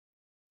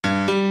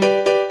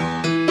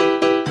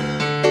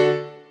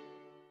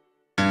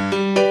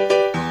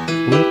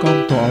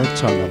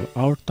channel.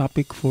 Our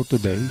topic for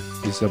today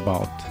is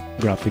about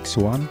graphics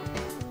 1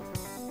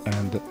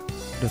 and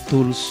the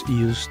tools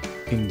used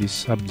in this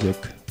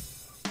subject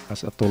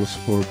as a tools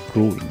for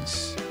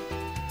drawings.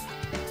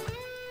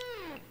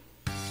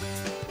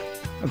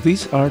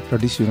 These are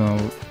traditional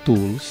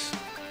tools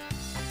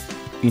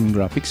in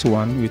graphics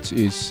 1, which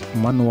is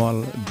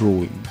manual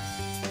drawing.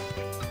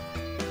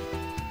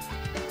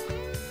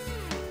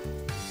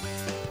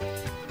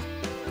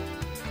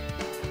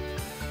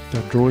 The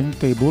drawing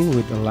table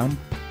with a lamp,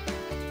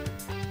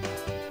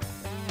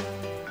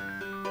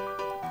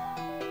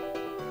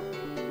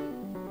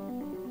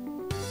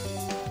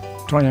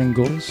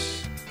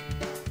 triangles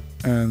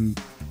and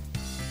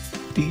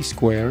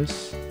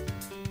T-squares,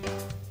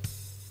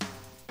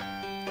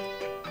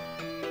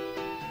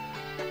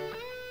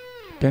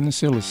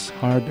 pencils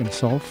hard and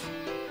soft,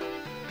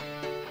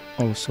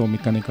 also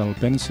mechanical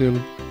pencil,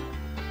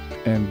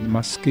 and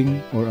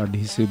masking or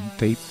adhesive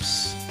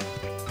tapes.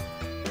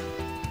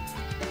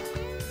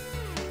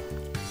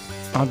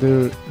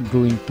 Other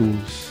drawing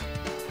tools: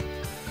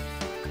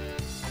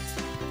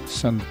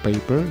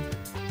 sandpaper.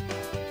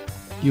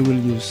 You will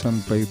use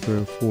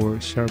sandpaper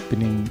for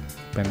sharpening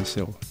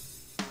pencil.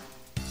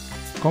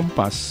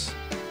 Compass.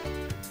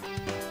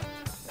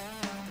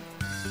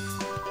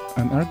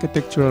 An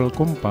architectural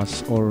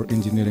compass or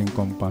engineering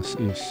compass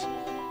is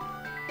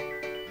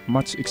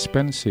much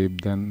expensive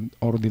than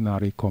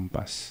ordinary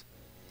compass.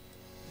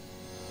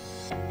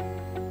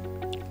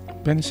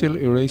 Pencil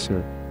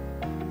eraser,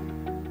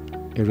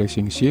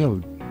 erasing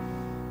shield.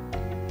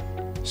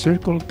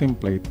 Circle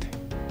template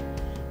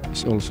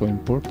is also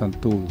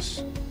important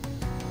tools.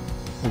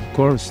 Of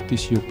course,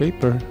 tissue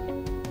paper,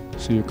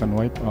 so you can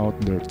wipe out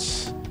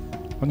dirts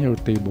on your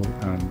table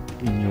and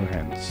in your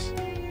hands.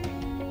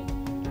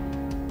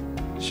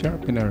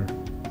 Sharpener,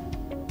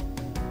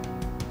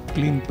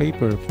 clean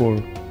paper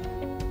for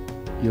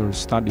your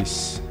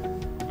studies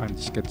and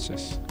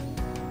sketches.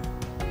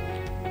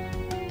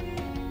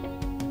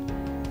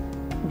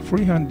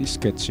 Freehand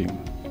sketching.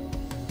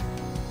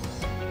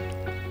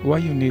 Why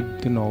you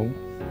need to know,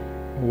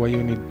 why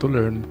you need to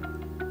learn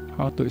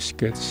how to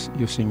sketch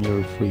using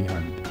your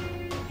freehand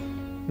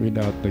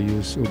without the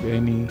use of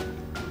any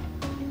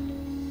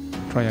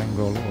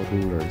triangle or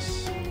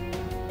rulers.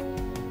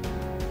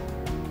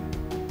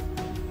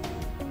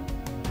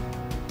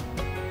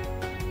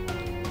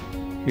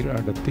 Here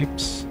are the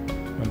tips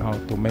on how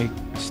to make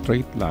a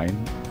straight line.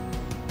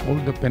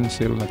 Hold the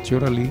pencil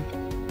naturally,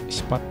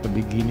 spot the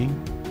beginning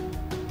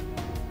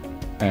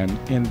and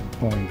end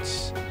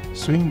points.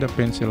 Swing the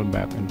pencil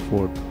back and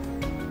forth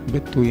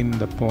between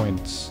the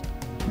points,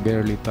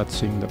 barely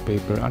touching the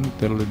paper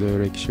until the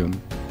direction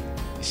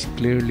is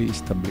clearly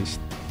established.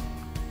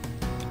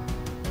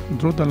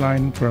 Draw the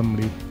line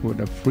firmly with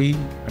a free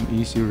and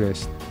easy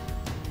rest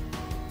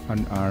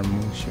and arm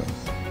motion.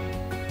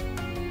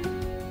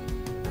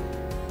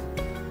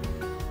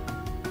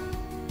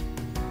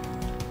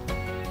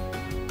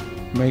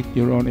 Make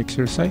your own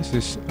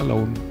exercises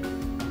alone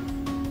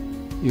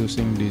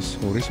using these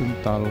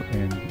horizontal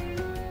and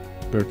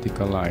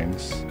vertical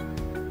lines.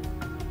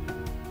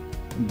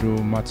 Draw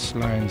much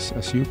lines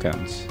as you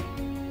can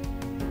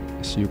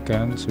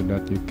so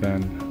that you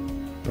can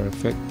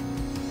perfect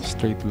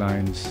straight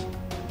lines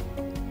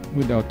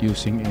without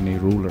using any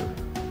ruler.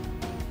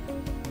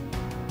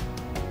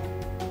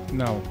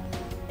 Now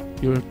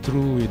you're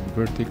through with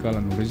vertical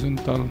and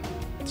horizontal.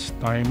 It's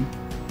time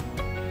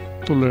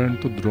to learn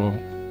to draw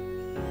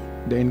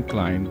the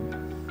inclined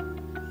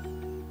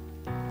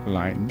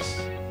lines.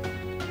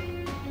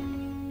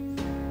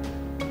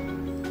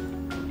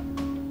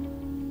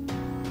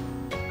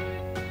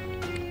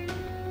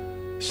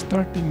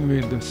 Starting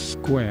with the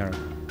square.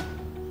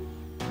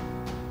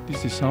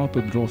 This is how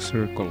to draw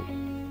circle.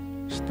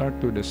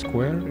 Start with the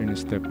square in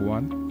step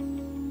 1.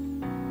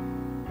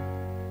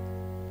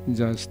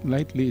 Just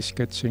lightly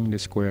sketching the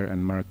square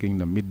and marking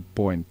the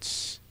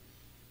midpoints.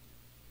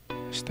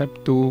 Step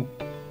 2.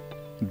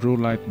 Draw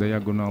light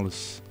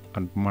diagonals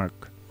and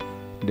mark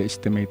the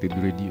estimated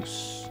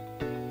radius.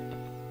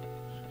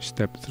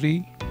 Step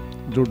 3.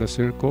 Draw the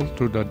circle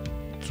through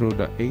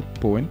the 8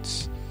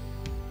 points.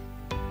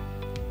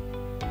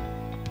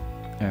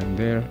 And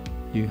there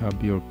you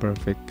have your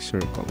perfect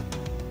circle.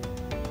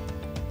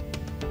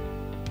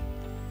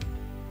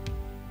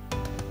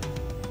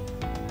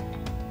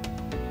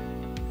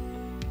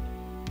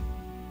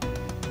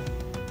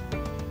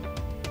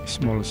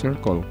 Small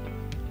circle.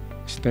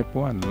 Step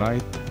 1.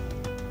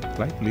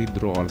 Lightly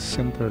draw a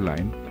center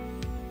line.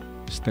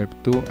 Step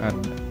 2.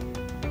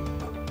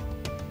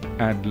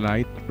 Add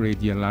light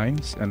radial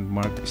lines and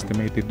mark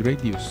estimated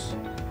radius.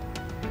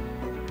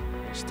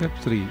 Step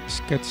 3.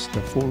 Sketch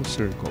the full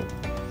circle.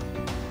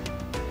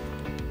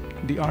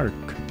 The arc.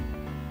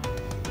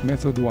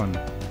 Method 1.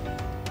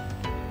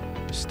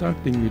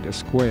 Starting with a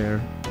square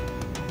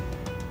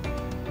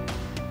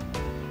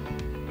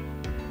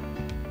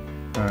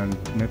and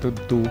method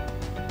 2.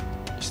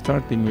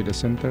 Starting with a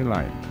center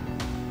line.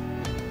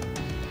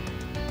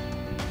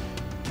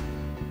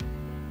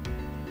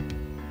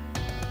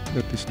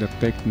 That is the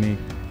technique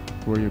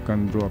where you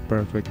can draw a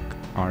perfect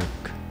arc.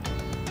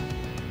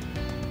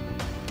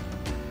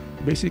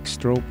 Basic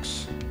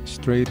strokes: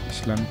 straight,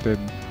 slanted,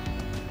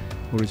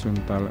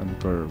 horizontal, and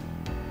curved.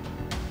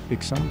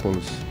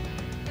 Examples: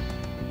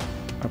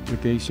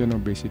 application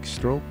of basic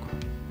stroke,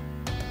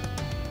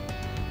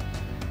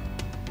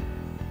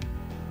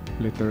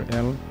 letter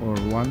L or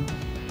 1,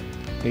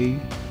 A,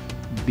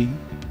 B.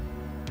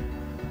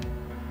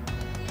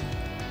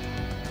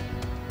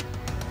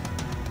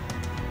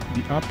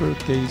 The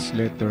uppercase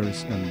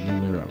letters and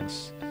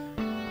numerals.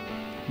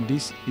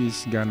 This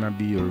is gonna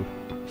be your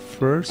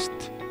first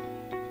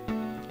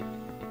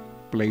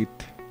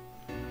plate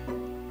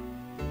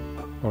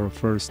or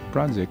first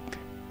project.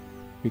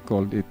 We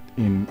called it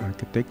in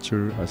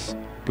architecture as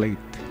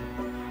plate.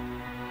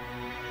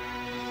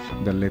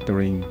 The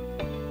lettering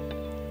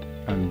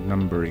and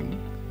numbering.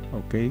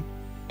 Okay,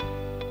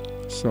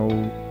 so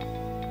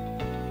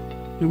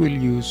you will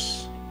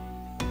use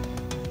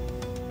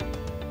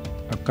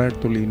a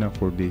cartolina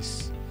for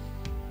this,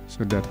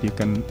 so that you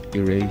can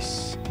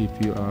erase. If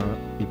you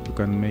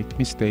can make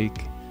mistake,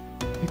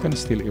 you can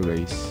still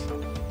erase.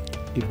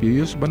 If you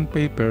use bond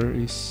paper,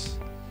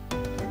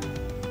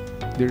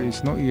 there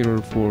is no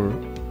error for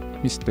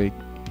mistake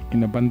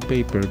in a bond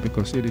paper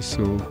because it is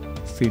so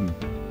thin.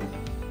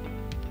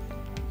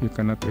 You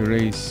cannot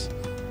erase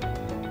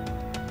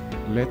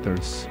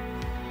letters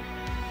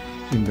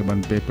in the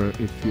bond paper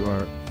if you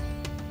are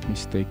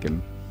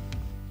mistaken.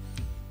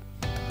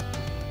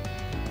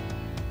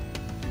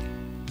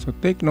 So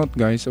take note,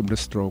 guys, of the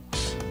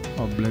strokes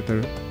of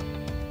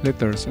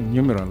letters and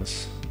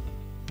numerals.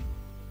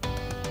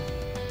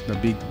 The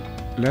big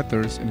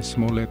letters and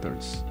small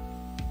letters.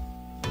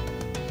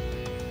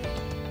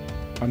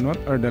 And what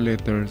are the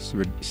letters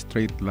with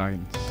straight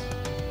lines?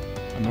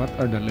 And what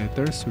are the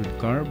letters with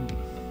curved?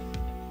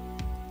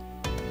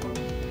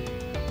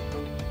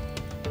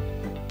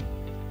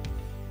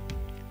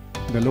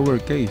 The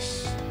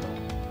lowercase.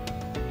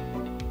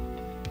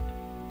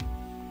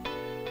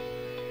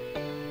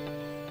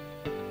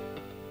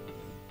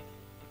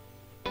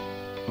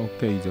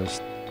 Okay,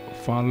 just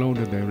follow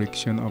the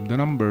direction of the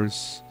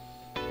numbers.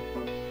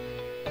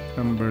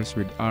 Numbers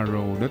with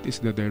arrow, that is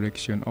the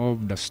direction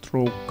of the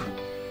stroke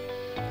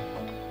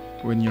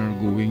when you're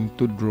going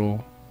to draw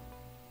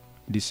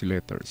these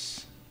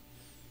letters.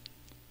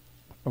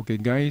 Okay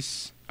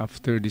guys,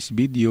 after this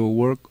video,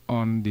 work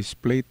on this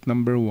plate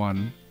number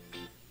 1,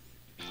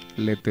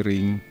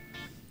 lettering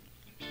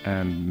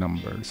and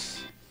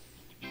numbers.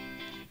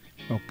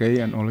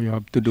 Okay, and all you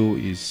have to do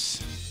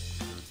is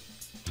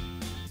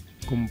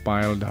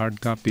compile the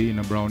hard copy in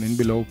a brown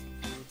envelope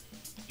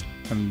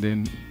and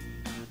then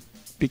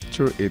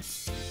picture it,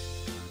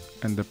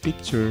 and the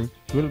picture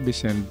will be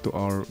sent to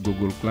our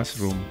Google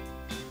Classroom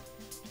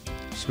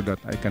so that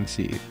I can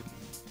see it.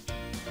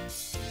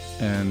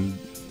 And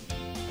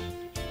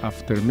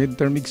after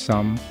midterm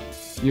exam,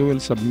 you will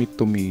submit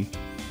to me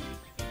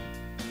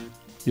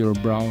your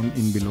brown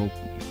envelope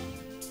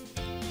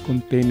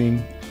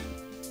containing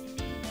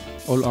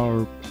all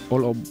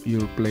of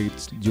your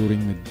plates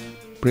during the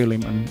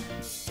prelim and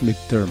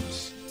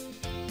midterms.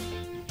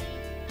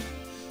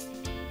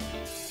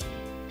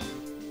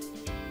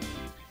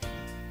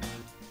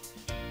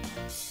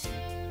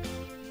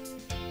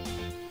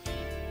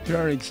 Here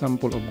are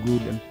examples of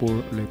good and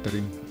poor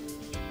lettering.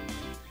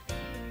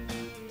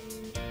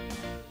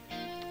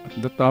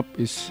 At the top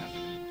is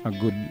a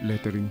good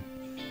lettering,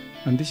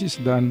 and this is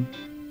done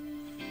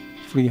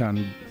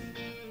freehand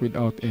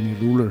without any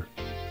ruler.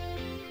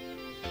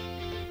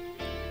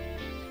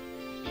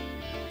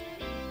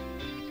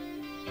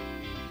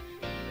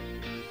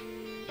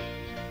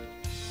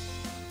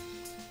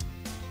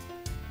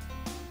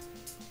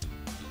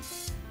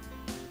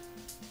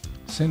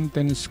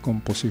 Sentence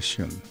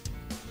composition.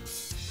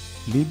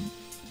 Leave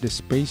the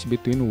space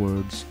between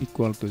words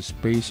equal to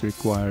space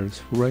requires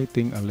for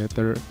writing a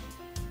letter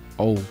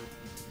O.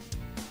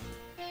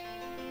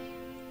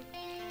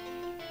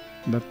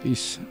 That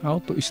is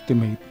how to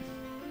estimate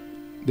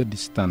the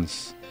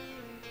distance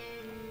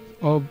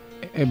of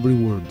every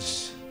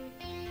words,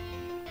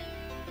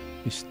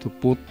 is to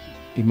put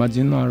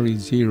imaginary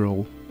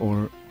 0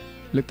 or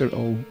letter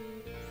O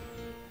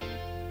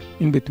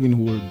in between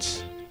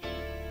words.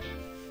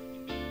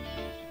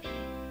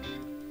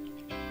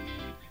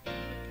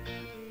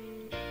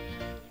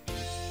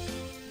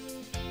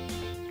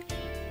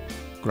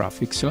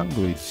 Graphics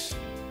language.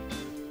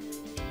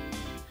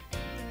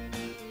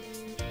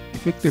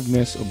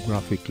 Effectiveness of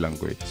graphic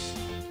language.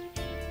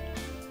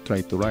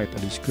 Try to write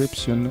a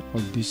description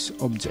of this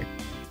object.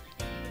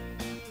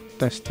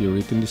 Test your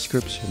written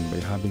description by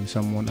having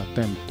someone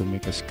attempt to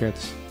make a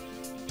sketch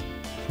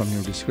from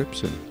your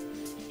description.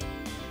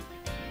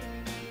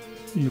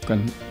 You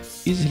can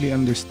easily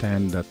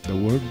understand that the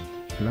word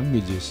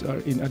languages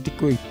are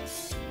inadequate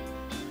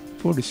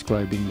for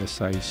describing the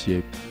size,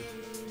 shape,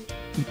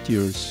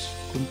 features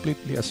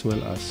completely as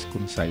well as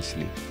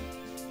concisely.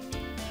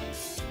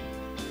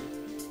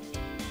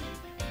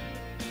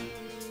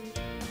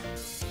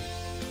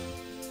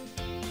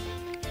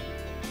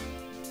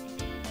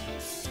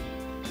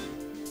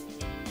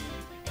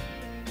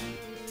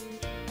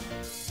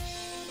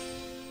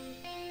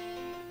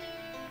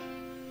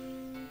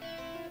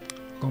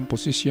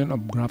 Composition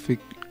of graphic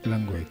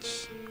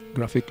language.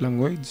 Graphic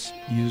language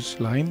use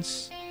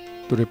lines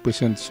to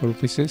represent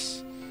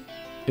surfaces,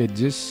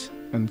 edges,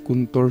 and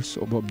contours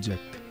of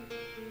object.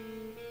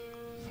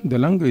 The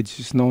language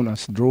is known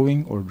as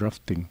drawing or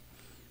drafting.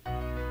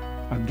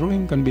 A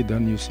drawing can be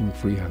done using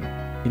freehand,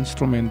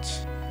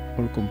 instruments,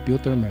 or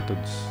computer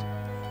methods.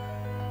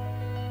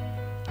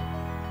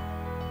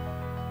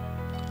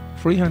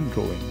 Freehand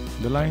drawing.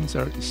 The lines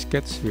are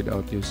sketched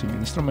without using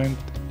instrument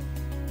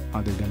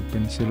other than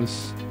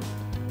pencils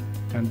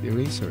and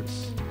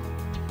erasers.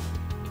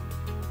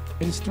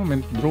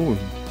 Instrument drawing.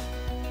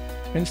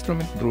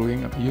 Instrument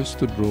drawing are used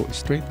to draw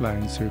straight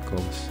lines,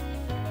 circles,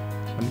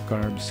 and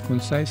curves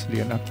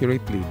concisely and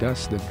accurately.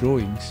 Thus, the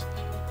drawings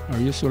are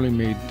usually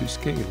made to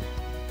scale.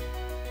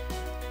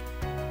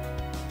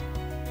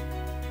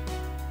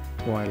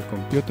 While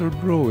computer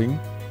drawing,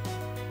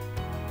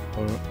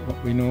 or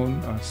what we know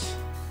as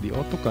the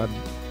AutoCAD,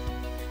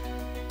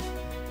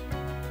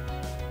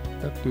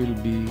 that will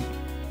be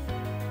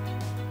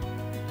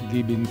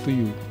given to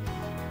you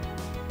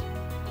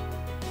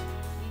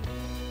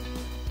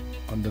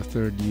on the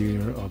third year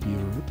of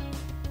your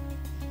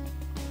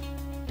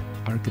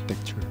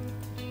architecture.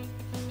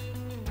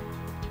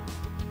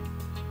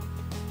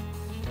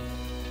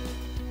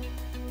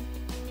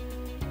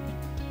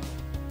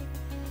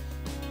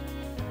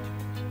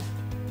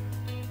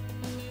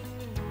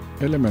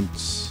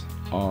 Elements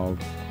of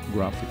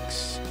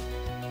graphics.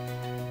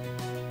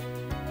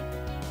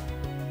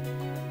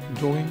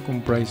 Drawing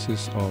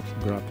comprises of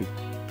graphic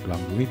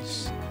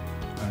language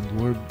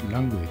and word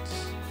language.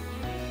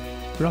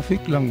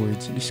 Graphic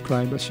language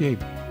describes a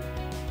shape.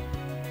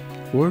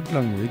 Word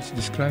language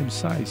describes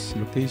size,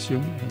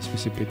 location, and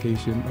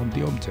specification of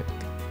the object.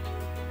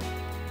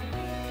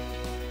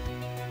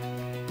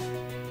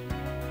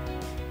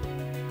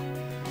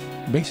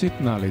 Basic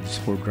knowledge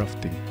for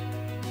drafting.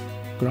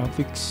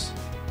 Graphic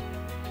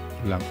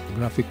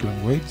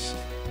language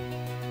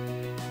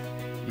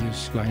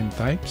use line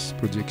types,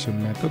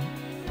 projection method,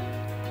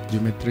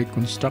 geometric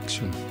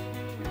construction.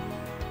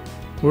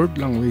 Word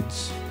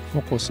language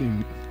focus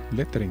in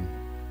lettering.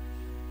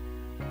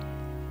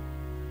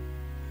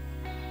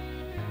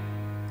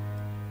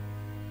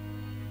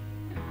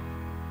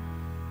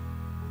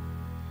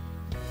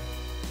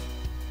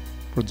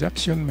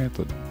 Projection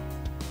method.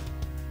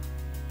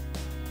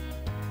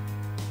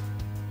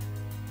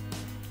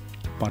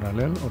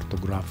 Parallel,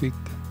 orthographic,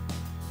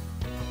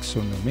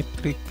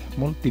 axonometric,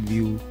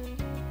 multi-view.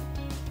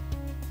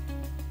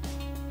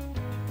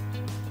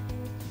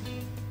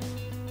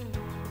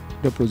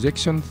 The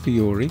projection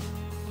theory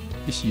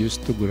is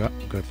used to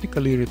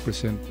graphically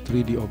represent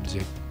 3D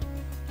object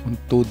on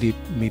 2D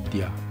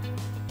media,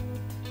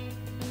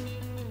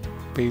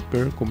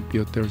 paper,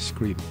 computer,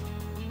 screen.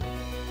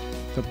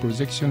 The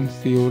projection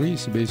theory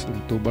is based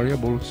on two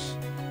variables: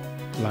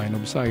 line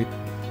of sight,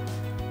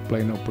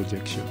 plane of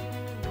projection.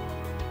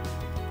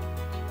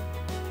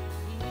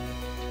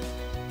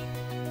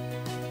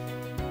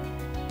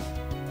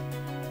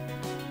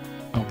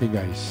 Okay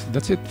guys,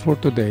 that's it for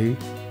today.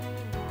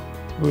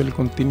 We will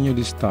continue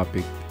this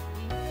topic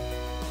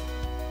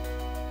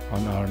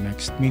on our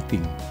next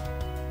meeting.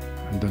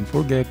 And don't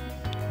forget,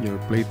 your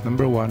plate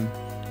number 1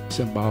 is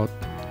about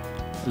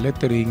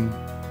lettering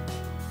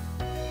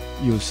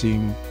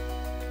using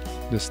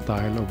the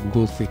style of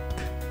Gothic.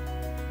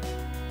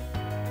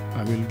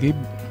 I will give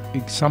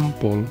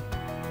example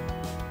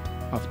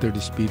after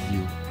this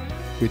video,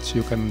 which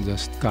you can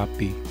just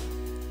copy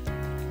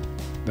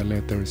the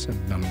letters and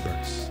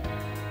numbers.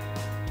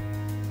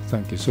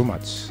 Thank you so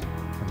much.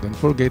 And don't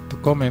forget to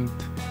comment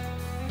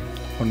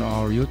on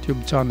our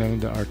YouTube channel,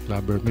 The Art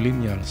Lover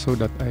Millennial, so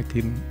that I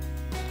can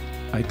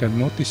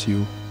notice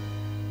you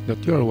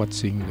that you are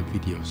watching the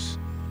videos.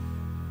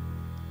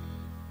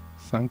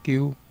 Thank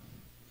you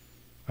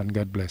and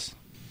God bless.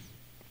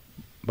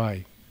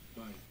 Bye.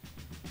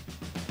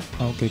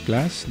 Okay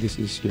class, this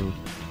is your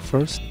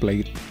first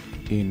plate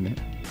in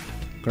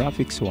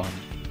Graphics 1.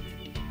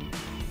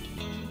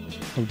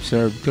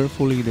 Observe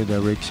carefully the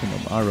direction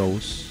of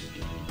arrows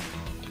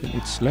in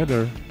each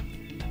letter.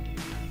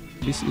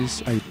 This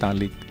is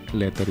italic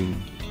lettering.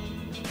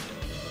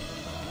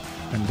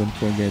 And don't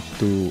forget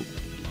to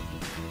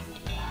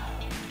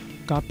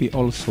copy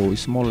also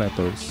small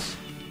letters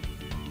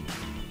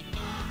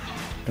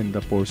in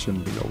the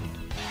portion below.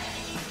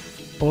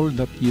 All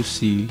that you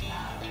see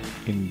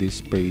in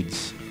this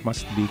page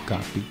must be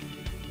copied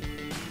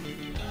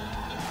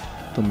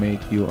to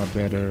make you a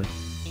better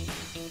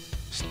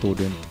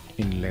student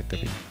in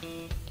lettering.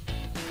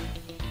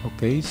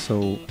 Okay,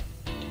 so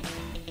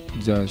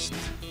just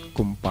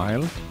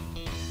compile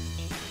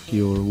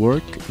your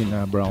work in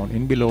a brown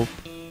envelope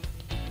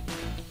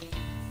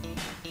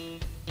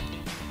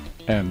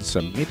and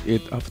submit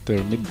it after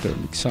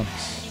midterm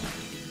exams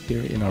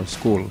here in our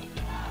school.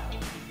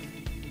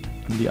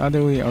 And the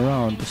other way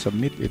around to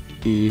submit it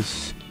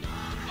is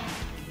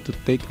to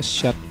take a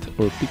shot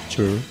or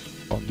picture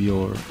of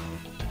your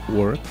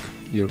work,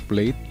 your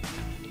plate,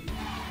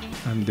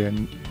 and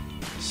then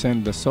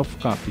send the soft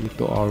copy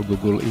to our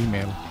Google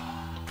email.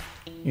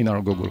 in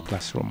our Google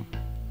Classroom.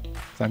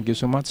 Thank you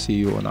so much. See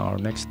you on our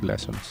next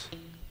lessons.